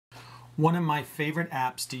One of my favorite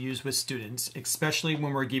apps to use with students, especially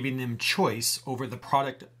when we're giving them choice over the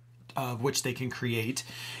product of which they can create,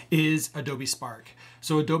 is Adobe Spark.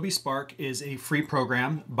 So Adobe Spark is a free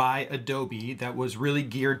program by Adobe that was really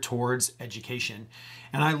geared towards education.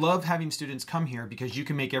 And I love having students come here because you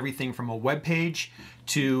can make everything from a web page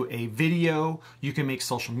to a video, you can make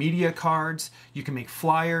social media cards, you can make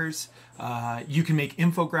flyers, you can make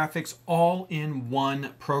infographics all in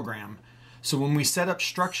one program. So when we set up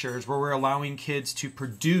structures where we're allowing kids to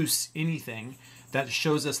produce anything that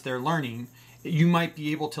shows us they're learning, you might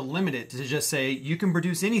be able to limit it to just say you can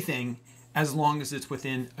produce anything as long as it's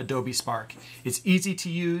within Adobe Spark. It's easy to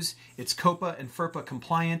use, it's COPPA and FERPA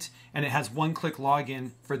compliant, and it has one-click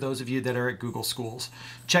login for those of you that are at Google Schools.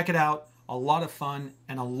 Check it out, a lot of fun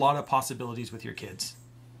and a lot of possibilities with your kids.